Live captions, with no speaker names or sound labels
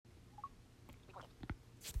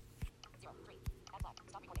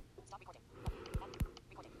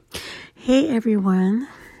Hey everyone,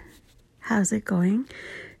 how's it going?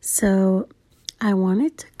 So I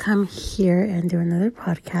wanted to come here and do another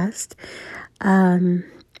podcast.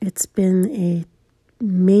 It's been a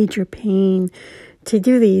major pain to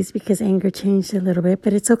do these because Anchor changed a little bit,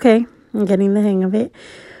 but it's okay. I'm getting the hang of it.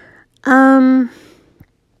 Where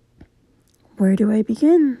do I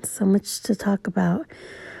begin? So much to talk about.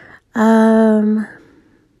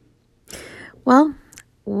 Well,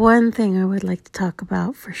 one thing I would like to talk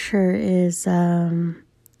about for sure is the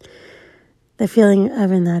feeling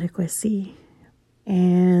of inadequacy.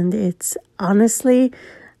 And it's honestly,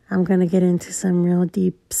 I'm going to get into some real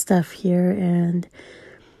deep stuff here and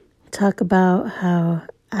talk about how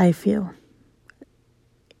I feel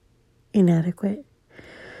inadequate.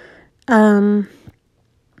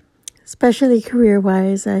 Especially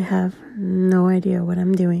career-wise, I have no idea what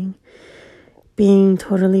I'm doing. Being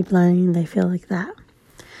totally blind, I feel like that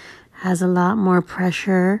has a lot more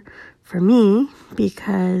pressure for me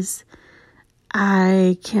because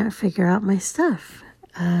I can't figure out my stuff.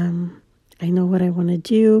 I know what I want to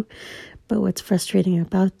do, but what's frustrating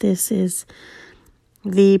about this is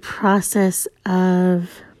the process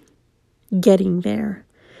of getting there.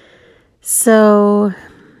 So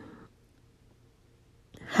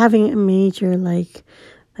having a major like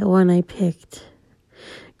the one I picked,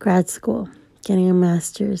 grad school, getting a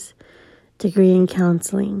master's degree in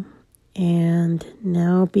counseling, and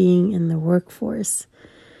now being in the workforce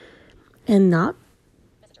and not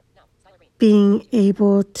being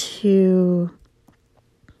able to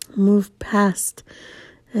move past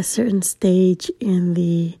a certain stage in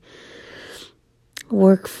the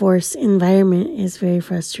workforce environment is very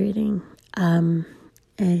frustrating.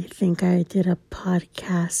 I think I did a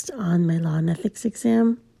podcast on my law and ethics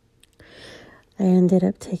exam. I ended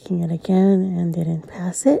up taking it again and didn't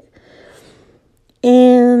pass it.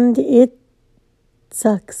 And it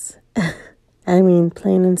sucks. I mean,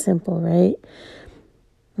 plain and simple, right?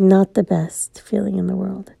 Not the best feeling in the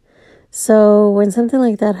world. So when something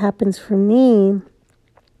like that happens for me,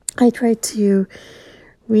 I try to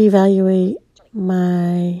reevaluate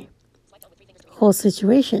my whole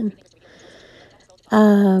situation.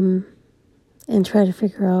 And try to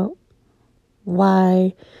figure out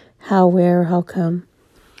why, how, where, how come.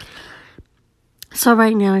 So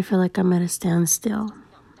right now I feel like I'm at a standstill.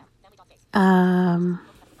 Not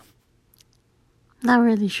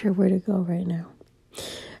really sure where to go right now.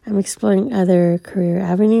 I'm exploring other career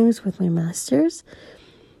avenues with my master's.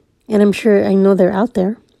 And I know they're out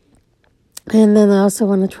there. And then I also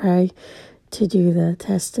want to try to do the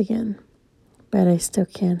test again. But I still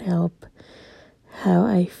can't help how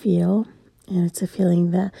I feel. And it's a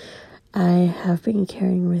feeling that I have been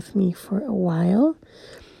carrying with me for a while.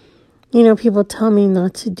 You know, people tell me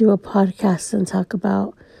not to do a podcast and talk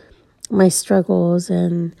about my struggles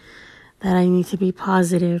and that I need to be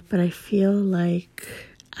positive, but I feel like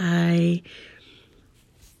I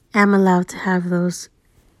am allowed to have those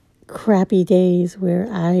crappy days where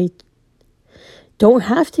I don't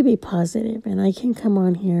have to be positive and I can come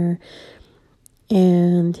on here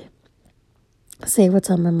and say what's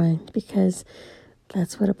on my mind because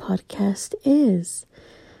that's what a podcast is.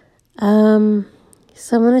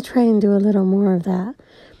 So I'm going to try and do a little more of that.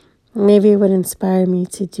 Maybe it would inspire me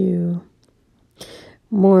to do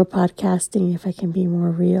more podcasting if I can be more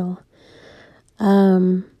real. So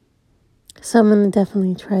I'm going to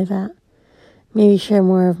definitely try that. Maybe share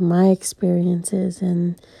more of my experiences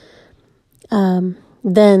and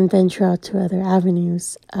then venture out to other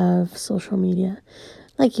avenues of social media,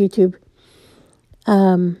 like YouTube.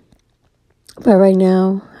 But right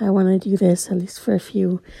now, I want to do this at least for a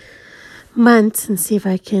few months and see if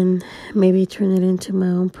I can maybe turn it into my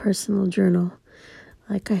own personal journal.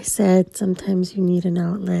 Like I said, sometimes you need an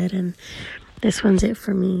outlet, and this one's it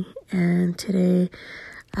for me. And today,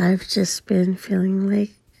 I've just been feeling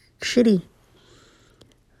like shitty.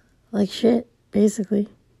 Like shit, basically,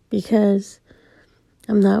 because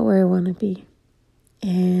I'm not where I want to be.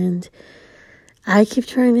 And I keep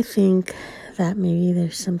trying to think that maybe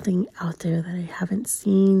there's something out there that I haven't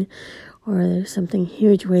seen, or there's something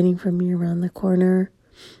huge waiting for me around the corner.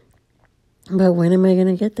 But when am I going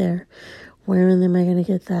to get there? Where am I going to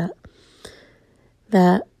get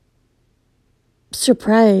that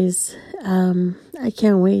surprise? I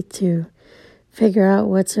can't wait to figure out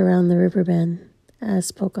what's around the river bend,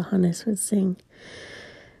 as Pocahontas would sing.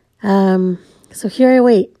 So here I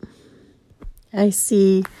wait. I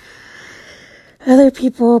see other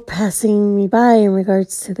people passing me by in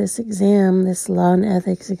regards to this exam, this law and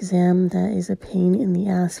ethics exam that is a pain in the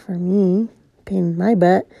ass for me, pain in my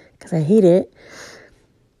butt, because I hate it.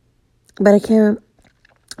 But I can't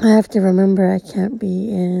I have to remember I can't be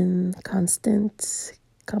in constant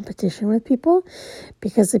competition with people,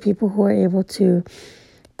 because the people who are able to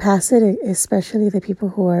pass it, especially the people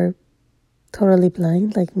who are totally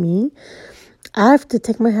blind like me, I have to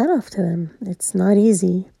take my hat off to them. It's not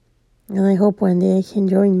easy. And I hope one day I can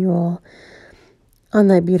join you all on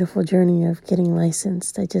that beautiful journey of getting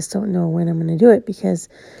licensed. I just don't know when I'm going to do it, because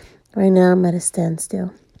right now I'm at a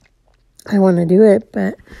standstill. I want to do it,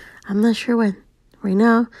 but I'm not sure when. Right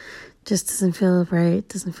now, just doesn't feel right.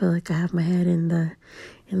 Doesn't feel like I have my head in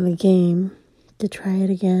the game to try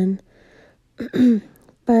it again.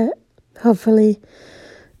 But hopefully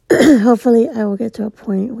I will get to a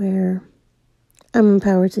point where I'm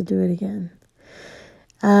empowered to do it again.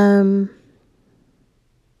 And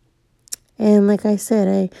like I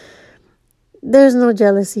said, there's no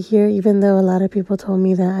jealousy here, even though a lot of people told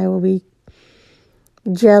me that I will be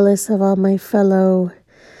jealous of all my fellow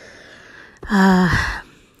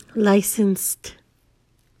licensed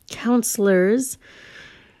counselors,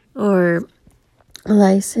 or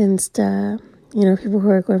licensed, people who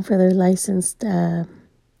are going for their licensed,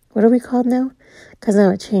 what are we called now? Because now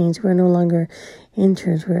it changed. We're no longer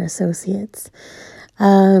interns, we're associates. But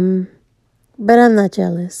I'm not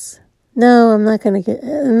jealous. No, I'm not going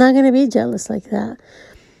to be jealous like that.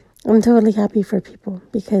 I'm totally happy for people,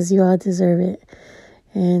 because you all deserve it.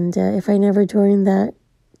 And if I never joined that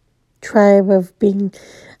tribe of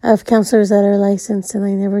counselors that are licensed, and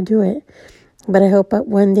I never do it. But I hope that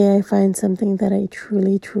one day I find something that I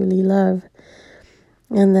truly, truly love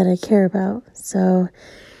and that I care about. So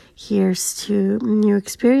here's to new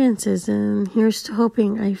experiences, and here's to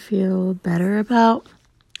hoping I feel better about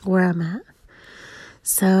where I'm at.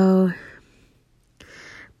 So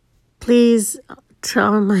please, to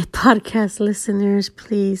all my podcast listeners,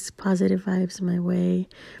 please, positive vibes my way.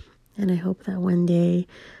 And I hope that one day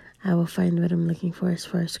I will find what I'm looking for as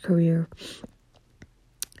far as career.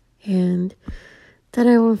 And that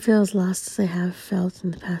I won't feel as lost as I have felt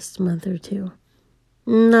in the past month or two.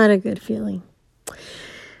 Not a good feeling.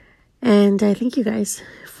 And I thank you guys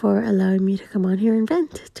for allowing me to come on here and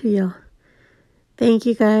vent to y'all. Thank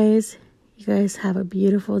you guys. You guys have a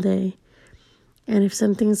beautiful day. And if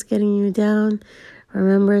something's getting you down,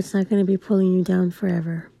 remember it's not going to be pulling you down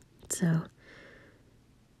forever. So,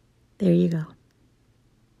 there you go.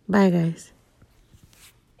 Bye, guys.